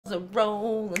a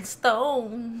rolling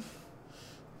stone.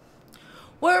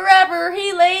 Wherever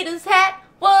he laid his hat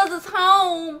was his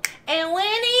home. And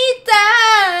when he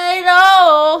died,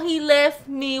 all he left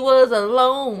me was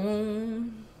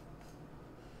alone.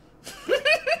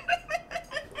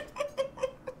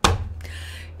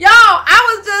 Y'all,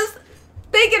 I was just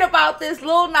thinking about this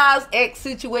Lil Nas X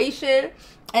situation,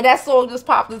 and that song just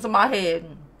popped into my head.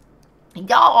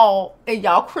 Y'all and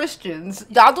y'all Christians,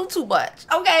 y'all do too much.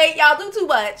 Okay, y'all do too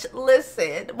much.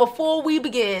 Listen, before we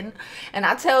begin, and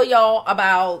I tell y'all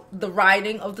about the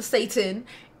riding of the Satan,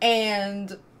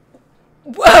 and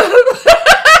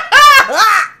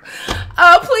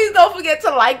please don't forget to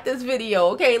like this video.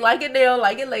 Okay, like it now,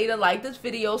 like it later, like this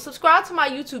video, subscribe to my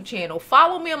YouTube channel,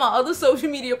 follow me on my other social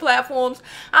media platforms.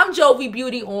 I'm Jovi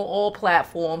Beauty on all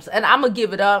platforms, and I'm gonna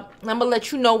give it up. I'm gonna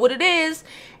let you know what it is.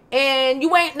 And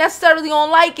you ain't necessarily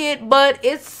gonna like it, but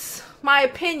it's my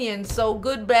opinion. So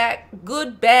good,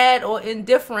 bad, or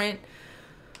indifferent.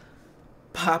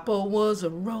 Papa was a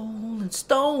rolling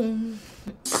stone.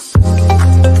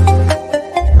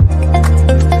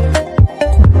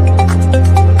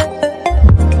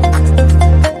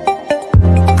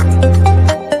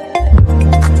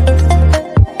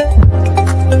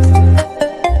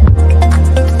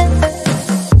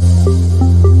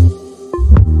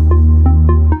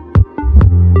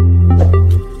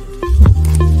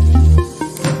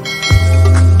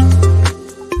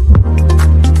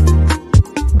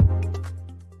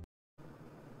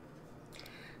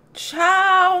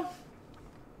 Ciao.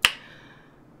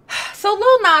 So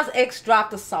Lil Nas X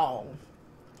dropped a song.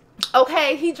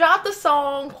 Okay, he dropped a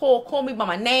song called Call Me By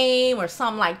My Name or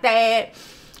something like that.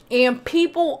 And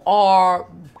people are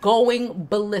going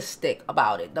ballistic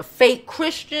about it. The fake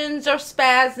Christians are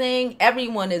spazzing.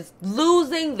 Everyone is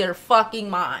losing their fucking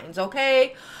minds,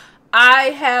 okay?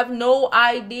 I have no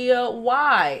idea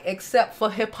why, except for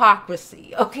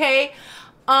hypocrisy, okay?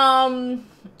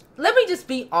 Let me just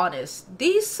be honest.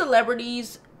 These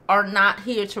celebrities are not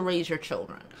here to raise your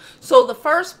children. So the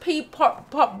first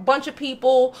bunch of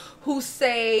people who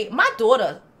say, my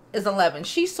daughter is 11.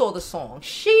 She saw the song.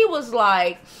 She was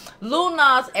like, Lil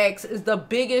Nas X is the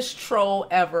biggest troll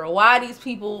ever. Why are these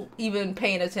people even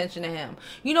paying attention to him?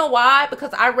 You know why?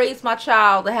 Because I raised my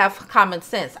child to have common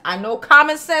sense. I know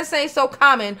common sense ain't so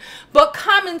common, but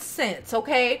common sense,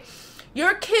 okay?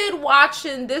 Your kid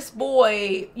watching this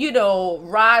boy, you know,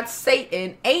 ride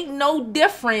Satan ain't no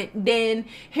different than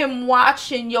him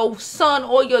watching your son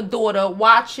or your daughter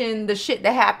watching the shit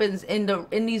that happens in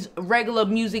these regular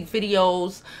music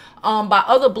videos by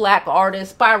other black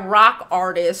artists, by rock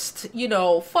artists. You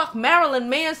know, fuck, Marilyn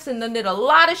Manson done did a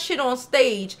lot of shit on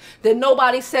stage that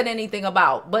nobody said anything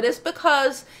about. But it's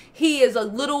because he is a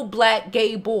little black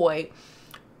gay boy.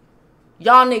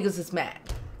 Y'all niggas is mad.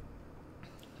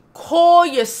 Call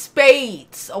your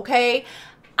spades, okay?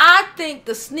 I think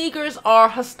the sneakers are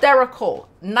hysterical.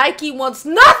 Nike wants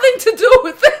nothing to do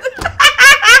with it.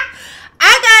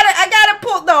 I gotta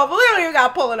pull, no, we don't even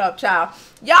gotta pull it up, child.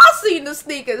 Y'all seen the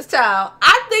sneakers, child.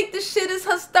 I think the shit is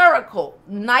hysterical.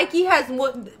 Nike has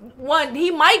one, he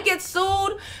might get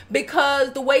sued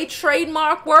because the way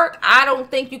trademark work, I don't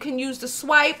think you can use the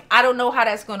swipe. I don't know how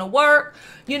that's gonna work.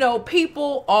 You know,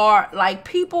 people are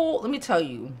like, let me tell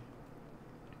you.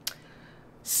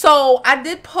 So I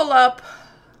did pull up,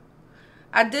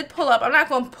 I'm not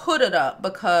going to put it up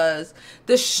because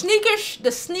the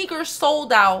sneakers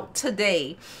sold out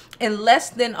today in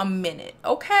less than a minute.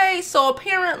 Okay, so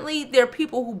apparently there are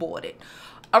people who bought it.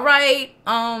 All right,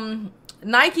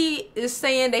 Nike is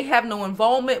saying they have no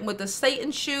involvement with the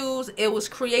Satan shoes. It was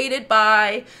created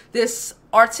by this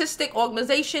artistic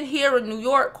organization here in New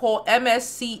York called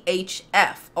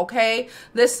MSCHF. Okay,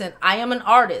 listen, I am an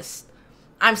artist.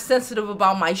 I'm sensitive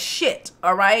about my shit,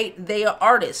 all right? They are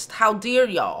artists. How dare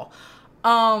y'all?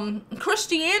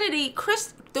 Christianity,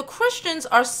 the Christians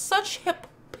are such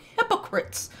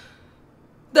hypocrites.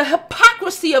 The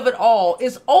hypocrisy of it all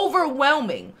is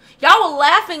overwhelming. Y'all were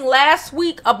laughing last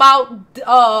week about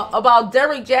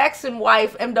Derek Jackson's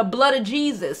wife and the blood of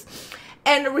Jesus.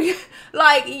 And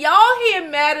like, y'all here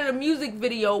mad at a music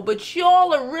video, but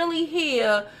y'all are really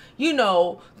here, you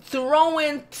know,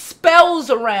 throwing spells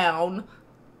around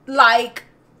like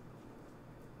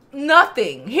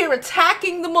nothing. Here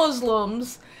attacking the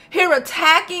Muslims, here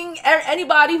attacking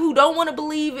anybody who don't want to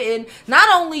believe in not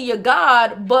only your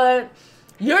God, but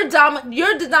your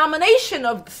denomination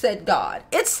of said God.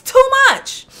 It's too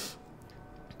much.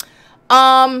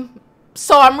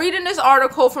 So I'm reading this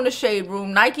article from the Shade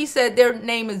Room. Nike said their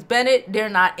name is Bennett. They're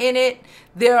not in it.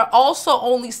 There are also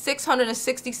only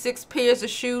 666 pairs of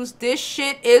shoes. This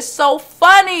shit is so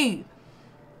funny.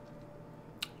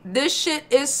 This shit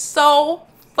is so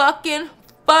fucking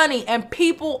funny, and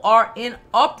people are in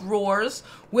uproars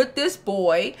with this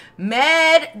boy,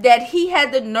 mad that he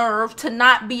had the nerve to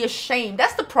not be ashamed.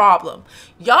 That's the problem.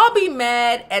 Y'all be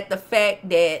mad at the fact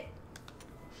that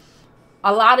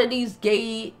a lot of these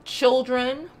gay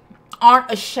children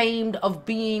aren't ashamed of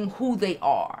being who they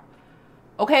are.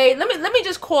 Okay, let me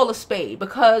just call a spade,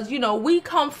 because, you know, we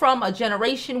come from a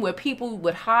generation where people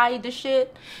would hide the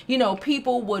shit. You know,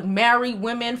 people would marry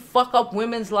women, fuck up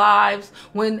women's lives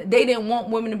when they didn't want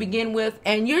women to begin with.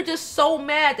 And you're just so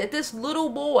mad that this little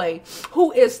boy,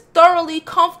 who is thoroughly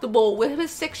comfortable with his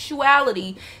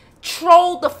sexuality,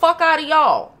 trolled the fuck out of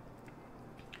y'all.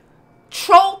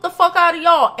 Trolled the fuck out of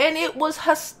y'all. And it was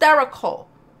hysterical.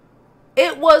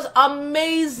 It was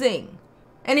amazing.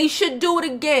 And he should do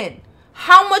it again.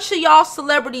 How much of y'all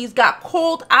celebrities got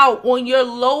called out on your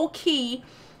low-key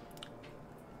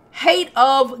hate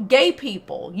of gay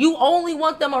people? You only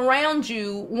want them around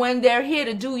you when they're here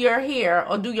to do your hair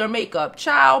or do your makeup.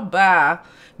 Child, bye.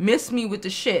 Miss me with the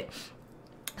shit.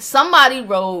 Somebody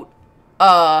wrote,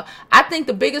 I think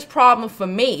the biggest problem for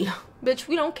me, bitch,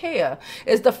 we don't care,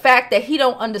 is the fact that he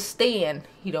don't understand.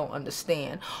 He don't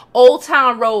understand. Old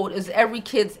Town Road is every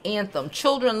kid's anthem.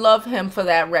 Children love him for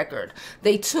that record.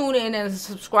 They tune in and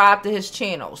subscribe to his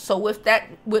channel. So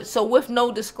with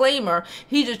no disclaimer,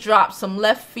 he just dropped some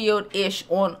left field-ish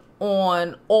on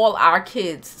all our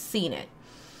kids seen it.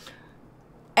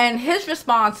 And his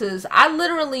response is, I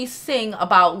literally sing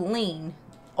about lean.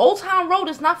 Old Town Road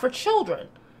is not for children.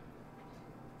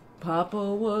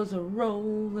 Papa was a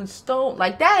rolling stone.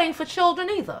 Like, that ain't for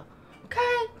children either.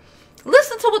 Okay?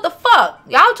 Listen to what the fuck.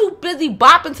 Y'all too busy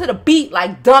bopping to the beat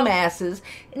like dumbasses.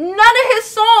 None of his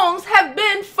songs have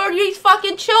been for these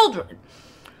fucking children.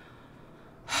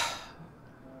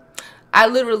 I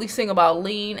literally sing about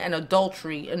lean and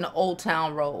adultery in the Old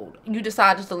Town Road. You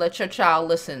decided to let your child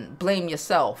listen. Blame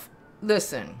yourself.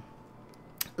 Listen.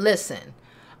 Listen.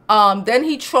 Then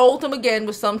he trolled him again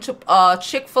with some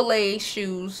Chick-fil-A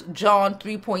shoes, John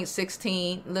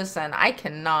 3.16. Listen, I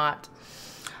cannot.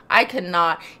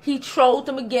 He trolled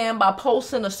him again by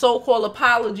posting a so-called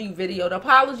apology video. The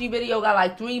apology video got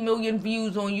like 3 million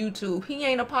views on YouTube. He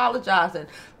ain't apologizing.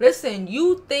 Listen,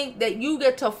 you think that you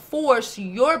get to force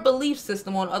your belief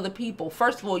system on other people.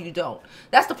 First of all, you don't.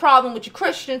 That's the problem with you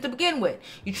Christians to begin with.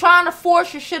 You're trying to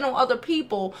force your shit on other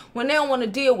people when they don't want to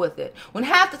deal with it. When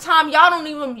half the time y'all don't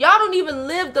even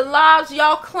live the lives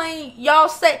y'all claim, y'all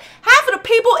say. Half of the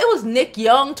people, it was Nick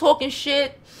Young talking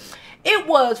shit. It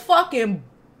was fucking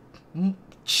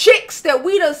chicks that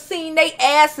we done seen they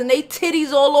ass and they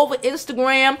titties all over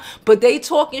Instagram, but they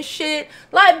talking shit.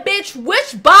 Like, bitch,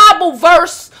 which Bible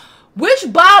verse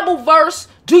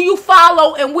do you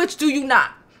follow and which do you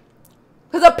not?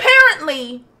 Because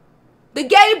apparently the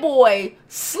gay boy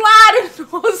sliding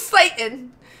on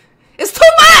Satan is too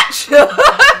much.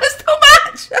 It's too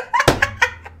much.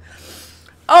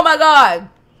 Oh my God.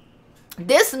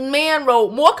 This man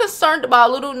wrote, more concerned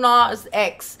about Lil Nas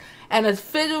X and a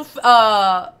fiddle,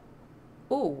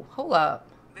 ooh, hold up.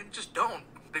 Then just don't.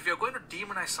 If you're going to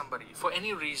demonize somebody for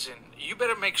any reason, you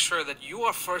better make sure that you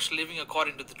are first living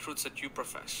according to the truths that you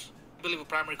profess. I believe a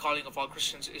primary calling of all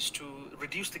Christians is to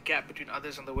reduce the gap between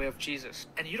others and the way of Jesus.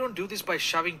 And you don't do this by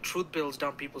shoving truth pills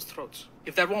down people's throats.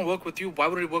 If that won't work with you, why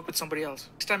would it work with somebody else?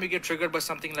 Next time you get triggered by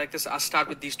something like this, I'll start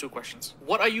with these 2 questions.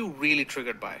 What are you really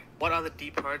triggered by? What are the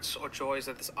deep hurts or joys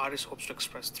that this artist hopes to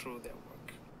express through their work?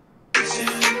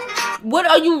 What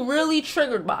are you really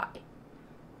triggered by?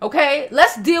 Okay,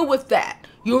 let's deal with that.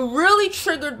 You're really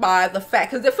triggered by the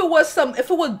fact, because if it was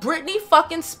Britney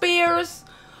fucking Spears,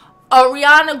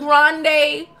 Ariana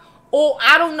Grande, or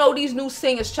I don't know these new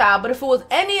singers, child, but if it was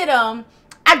any of them,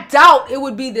 I doubt it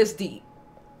would be this deep.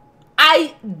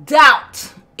 I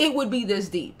doubt it would be this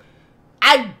deep.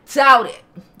 I doubt it.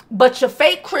 But your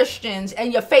fake Christians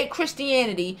and your fake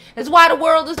Christianity is why the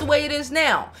world is the way it is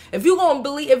now. If you're going to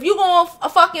believe, if you're going to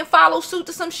fucking follow suit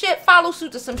to some shit, follow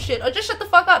suit to some shit. Or just shut the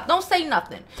fuck up. Don't say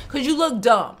nothing. Because you look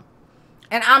dumb.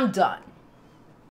 And I'm done.